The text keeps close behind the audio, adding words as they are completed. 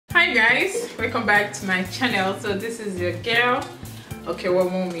Hi guys, welcome back to my channel. So this is your girl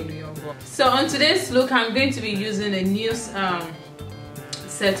Okeowo iluyombo. So on today's look, I'm going to be using a new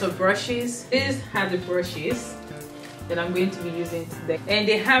set of brushes. These are the brushes that I'm going to be using today, and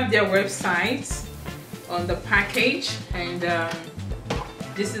they have their website on the package, and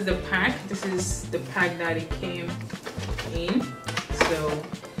this is the pack. This is the pack that it came in. So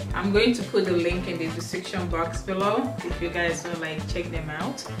I'm going to put the link in the description box below if you guys want to check them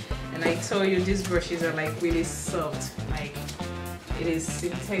out. And I tell you, these brushes are really soft, it is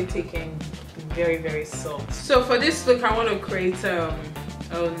synthetic and very soft. So for this look, I want to create a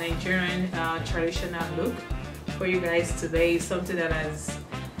Nigerian traditional look for you guys today. It's something that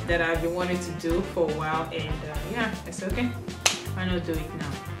I've been wanting to do for a while, and yeah, I said okay, why not do it now?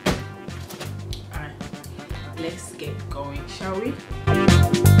 Alright, let's get going, shall we?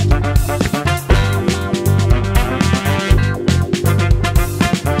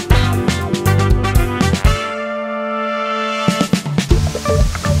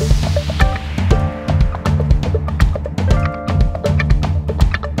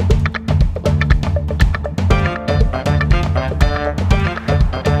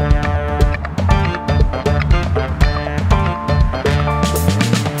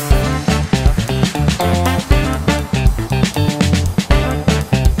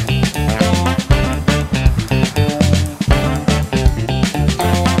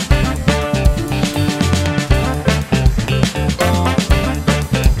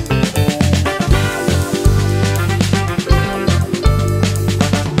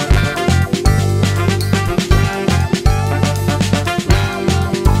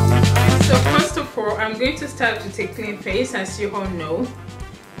 I'm going to start with a clean face, as you all know,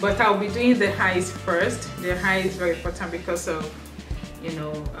 but I'll be doing the eyes first. The eye is very important because of,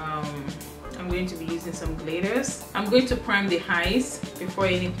 I'm going to be using some glitters. I'm going to prime the eyes before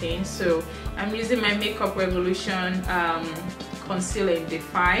anything, so I'm using my Makeup Revolution Concealer and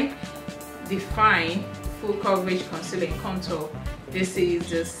Define Full Coverage Concealer and Contour. This is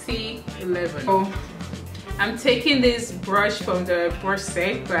the C11. So I'm taking this brush from the brush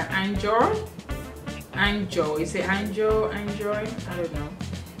set by Anjou, is it Anjou? I don't know.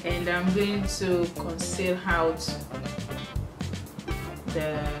 And I'm going to conceal out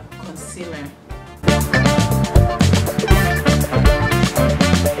the concealer.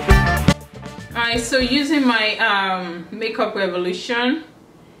 Alright, so using my Makeup Revolution,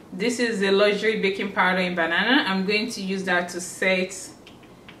 this is the Luxury Baking Powder in Banana. I'm going to use that to set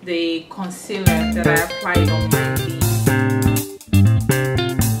the concealer that I applied on my face.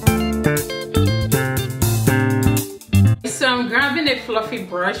 So I'm grabbing a fluffy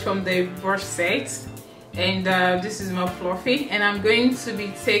brush from the brush set, and this is more fluffy, and I'm going to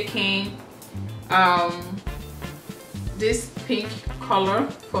be taking this pink color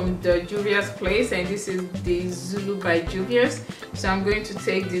from the Juvia's Place, and this is the Zulu by Juvia's. So I'm going to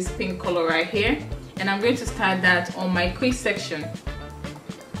take this pink color right here, and I'm going to start that on my crease section.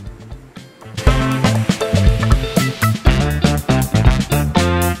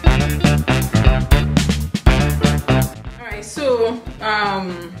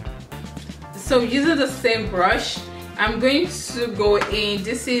 So using the same brush, I'm going to go in.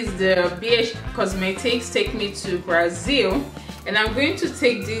 This is the BH Cosmetics Take Me to Brazil, and I'm going to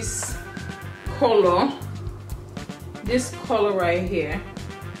take this color right here.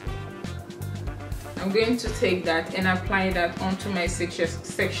 I'm going to take that and apply that onto my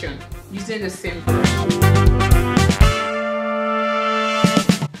section using the same brush.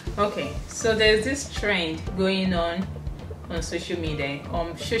 Okay, so there's this trend going on social media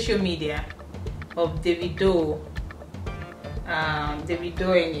of Davido and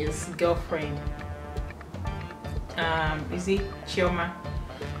his girlfriend. Is it Chioma?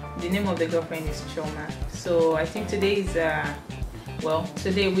 The name of the girlfriend is Chioma. So I think today is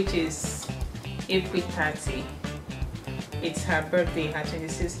today, which is April 30, it's her birthday, her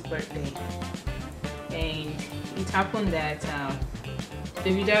 26th birthday, and it happened that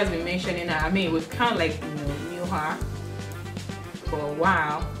Davido has been mentioning her. I mean, we've kind of knew her for a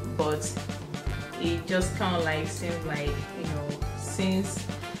while, but it just kind of seems since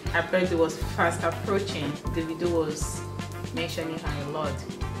her birthday was fast approaching, Davido was mentioning her a lot.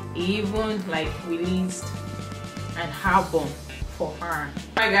 He even released an album for her.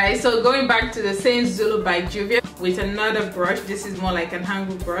 Alright guys, so going back to the same Zulu by Juvia with another brush. This is more like an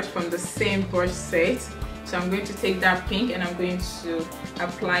angle brush from the same brush set. So I'm going to take that pink and I'm going to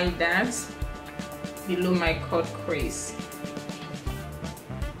apply that below my cut crease.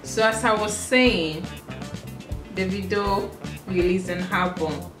 So as I was saying, Davido released an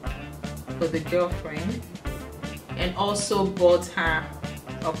album for the girlfriend and also bought her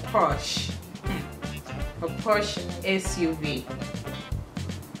a Porsche. A Porsche SUV.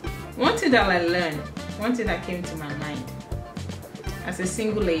 One thing that I learned, one thing that came to my mind, as a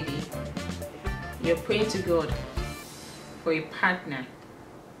single lady, you're praying to God for a partner,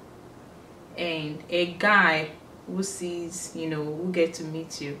 and a guy who sees, who gets to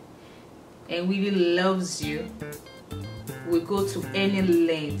meet you and really loves you will go to any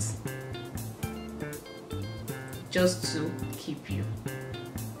length just to keep you.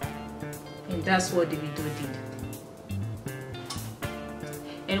 And that's what Davido did.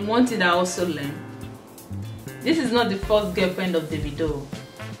 And one thing I also learned, this is not the first girlfriend of Davido.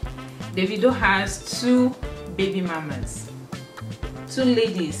 Davido has 2 baby mamas, 2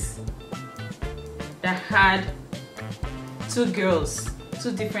 ladies that had 2 girls,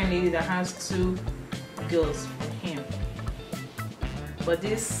 2 different ladies that has 2 girls for him. But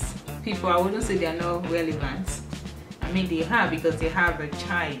these people, I wouldn't say they are not relevant. I mean, they have, because they have a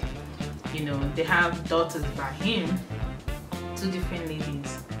child. They have daughters by him, 2 different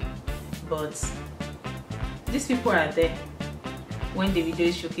ladies. But these people are there when Davido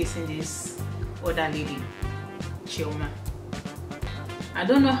is showcasing this other lady, Chioma. I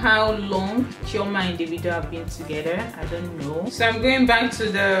don't know how long Chioma and Davido have been together. I don't know. So I'm going back to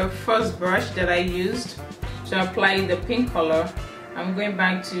the first brush that I used to apply the pink color. I'm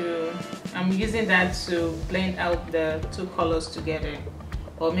using that to blend out the 2 colors together,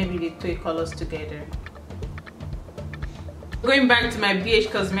 or maybe the 3 colors together. Going back to my BH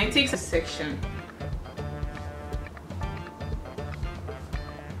Cosmetics section.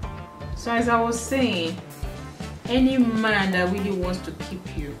 So as I was saying, any man that really wants to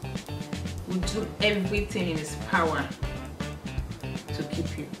keep you will do everything in his power to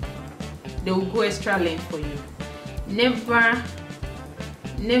keep you. They will go extra length for you. Never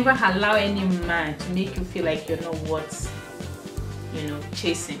allow any man to make you feel like you're not worth,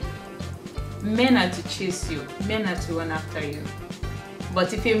 chasing. Men are to chase you, men are to run after you.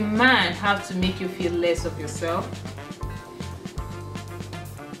 But if a man have to make you feel less of yourself,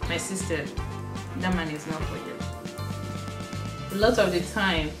 my sister, that man is not for you. A lot of the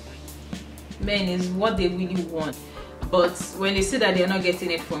time, men is what they really want. But when they see that they're not getting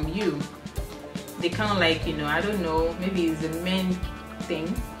it from you, they kind of like, I don't know, maybe it's a men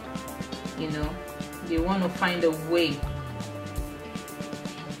thing, they want to find a way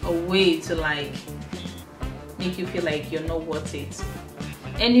to like make you feel like you're not worth it.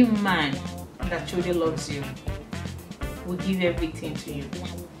 Any man that truly loves you will give everything to you,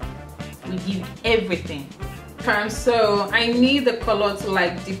 will give everything. So I need the color to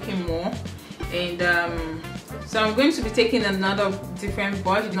like deepen more, and so I'm going to be taking another different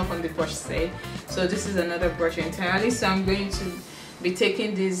brush, not from the brush set. So this is another brush entirely. So I'm going to be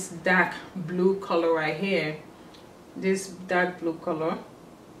taking this dark blue color right here, this dark blue color,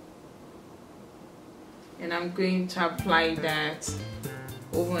 and I'm going to apply that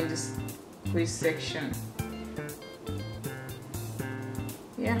over on this crease section.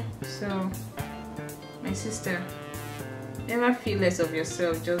 Yeah, so my sister, never feel less of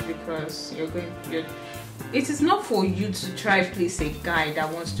yourself just because it is not for you to try please a guy that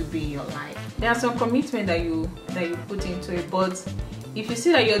wants to be in your life. There are some commitment that you put into it, but if you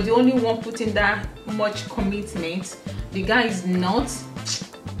see that you're the only one putting that much commitment, the guy is not,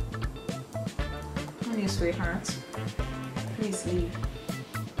 honey sweetheart, please leave.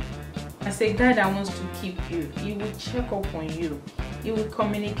 As a guy that wants to keep you, he will check up on you, he will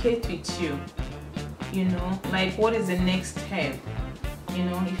communicate with you, like what is the next step.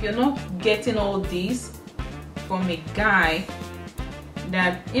 If you're not getting all this from a guy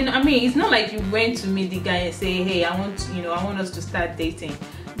that, I mean, it's not like you went to meet the guy and say, hey, I want us to start dating.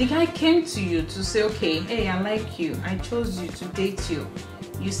 The guy came to you to say, okay, hey, I like you, I chose you to date you,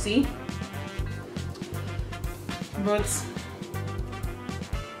 you see. But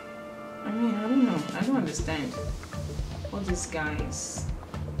I mean, I don't know, I don't understand all these guys.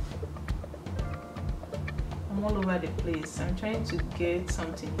 I'm all over the place. I'm trying to get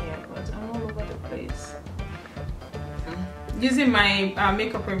something here, but I'm all over the place. Using my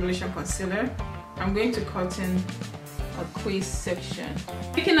Makeup Revolution concealer, I'm going to cut in a crease section.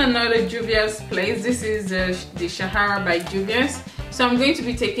 Taking another Juvia's place. This is the Shahara by Juvia's. So I'm going to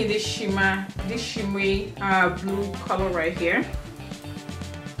be taking this shimmery blue color right here,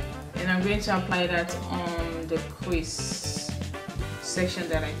 and I'm going to apply that on the crease section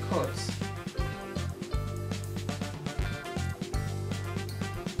that I cut.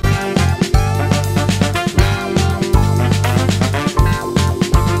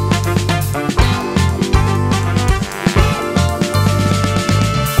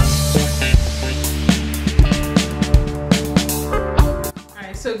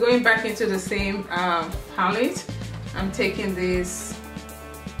 going back into the same palette, I'm taking this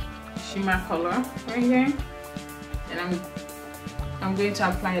shimmer color right here, and I'm going to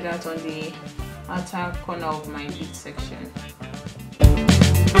apply that on the outer corner of my lid section.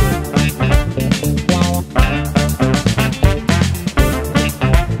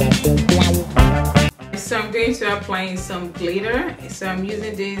 So I'm going to apply some glitter. So I'm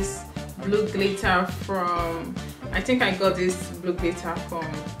using this blue glitter from, I think I got this blue glitter from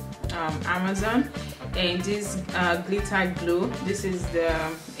Amazon, and this glitter glue, this is the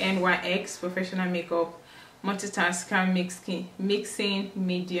NYX Professional Makeup Multitasker Mixing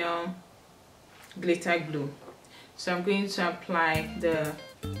Medium Glitter Glue. So I'm going to apply the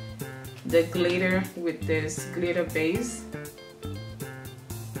glitter with this glitter base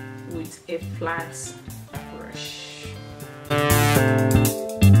with a flat brush.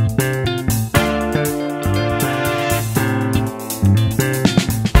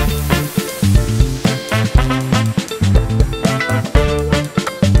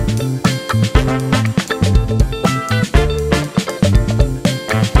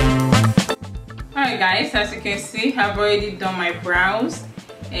 Alright guys, as you can see, I've already done my brows,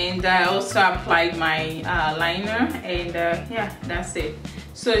 and I also applied my liner, and yeah, that's it.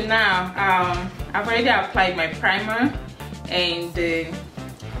 So now I've already applied my primer, and the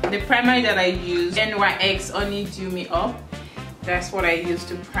primer that I use, NYX Honeydew Me Up, that's what I use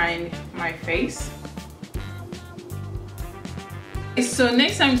to prime my face. So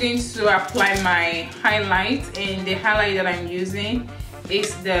next I'm going to apply my highlight, and the highlight that I'm using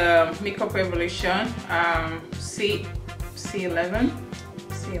is the Makeup Revolution C11,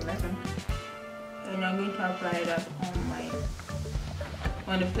 and I'm going to apply that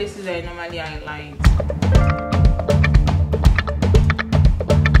on the places that I normally highlight.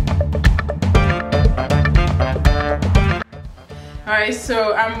 Alright,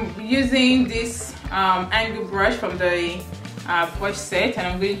 so I'm using this Anjou brush from the brush set, and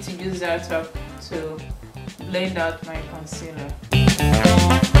I'm going to use that to blend out my concealer.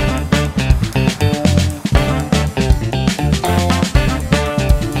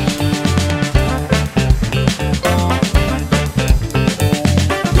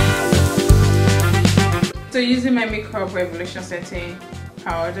 So using my Makeup Revolution setting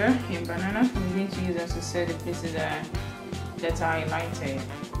powder in banana, I'm going to use that to set the places that are highlighted.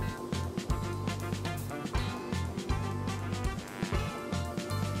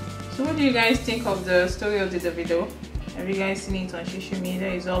 So what do you guys think of the story of the video? Have you guys seen it on social media?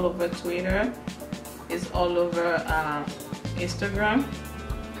 It's all over Twitter, it's all over Instagram,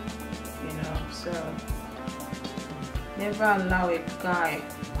 you know. So never allow a guy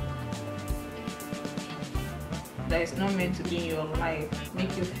that is not meant to be in your life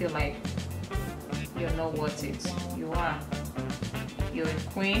make you feel like you're not worth it. You are. You're a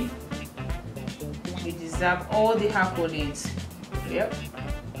queen. You deserve all the accolades. Yep,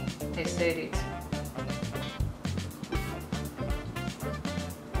 I said it.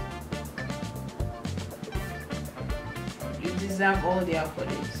 You deserve all the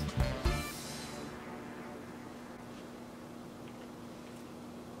accolades.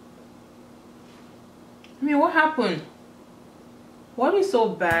 I mean, what happened? What is so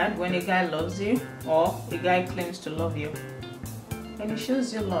bad when a guy loves you, or a guy claims to love you, and he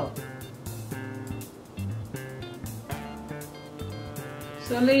shows you love?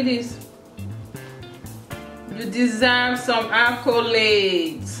 So ladies, you deserve some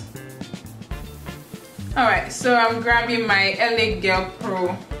accolades. Alright, so I'm grabbing my LA Girl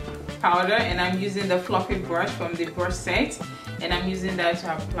Pro powder, and I'm using the fluffy brush from the brush set, and I'm using that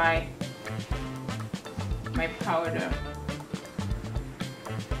to apply my powder.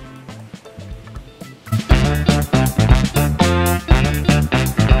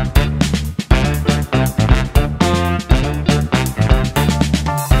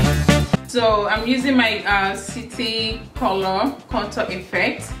 So I'm using my City Color Contour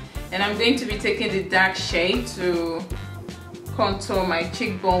Effect, and I'm going to be taking the dark shade to contour my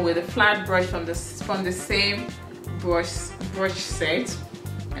cheekbone with a flat brush from the same brush set,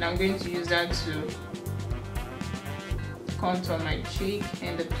 and I'm going to use that to contour my cheek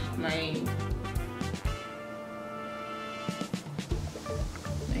and my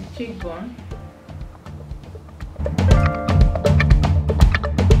cheekbone.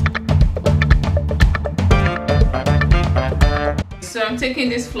 So I'm taking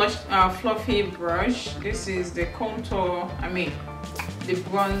this fluffy brush. This is the contour, the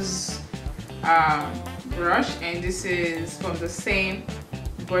bronze brush, and this is from the same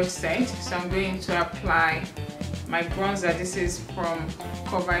brush set. So I'm going to apply my bronzer. This is from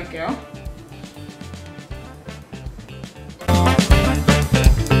CoverGirl.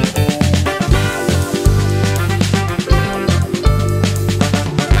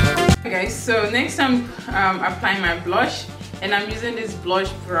 next I'm applying my blush, and I'm using this blush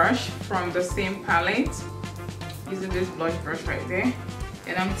brush from the same palette. Using this blush brush right there,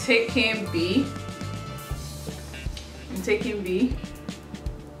 and I'm taking B. I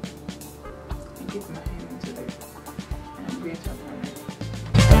get my hand into there, and I'm going to apply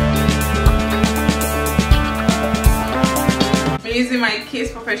it. I'm using my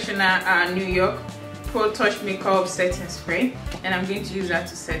Kiss Professional New York Pro Touch Makeup Setting Spray, and I'm going to use that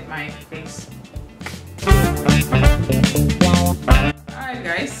to set my face. Alright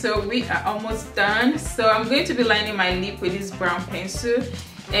guys, so we are almost done. So I'm going to be lining my lip with this brown pencil,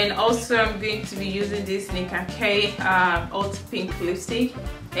 and also I'm going to be using this Nigerian Alt Pink lipstick,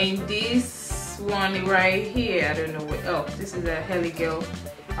 and this one right here, I don't know what, oh, this is a Helly Girl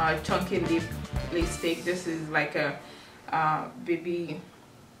Chunky Lip lipstick. This is like a baby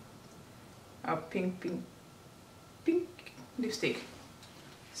pink lipstick.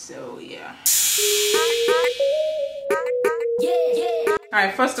 So yeah.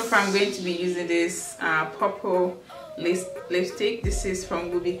 Alright, first of all, I'm going to be using this purple lipstick. This is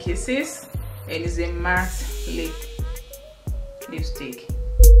from Ruby Kisses, and it's a matte lipstick.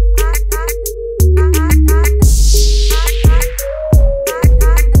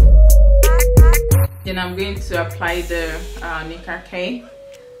 Then I'm going to apply the Nigerian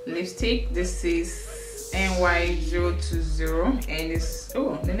lipstick. This is NY020, and it's,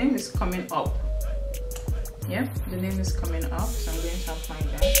 oh, the name is coming up. Yeah, the name is coming up, so I'm going to apply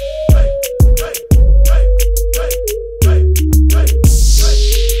that.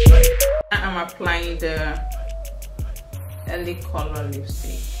 I'm applying the LA color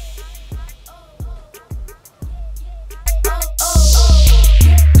lipstick.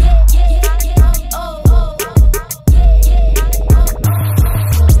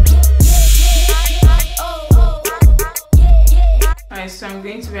 Alright, so I'm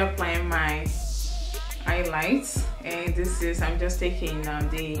going to be applying my highlights, and this is, I'm just taking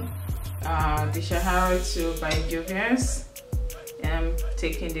the Shahara 2 by Jovias, and I'm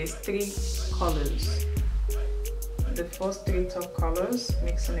taking these 3 colors, the first 3 top colors,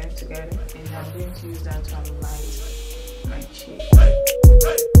 mixing them together, and I'm going to use that to highlight my cheek.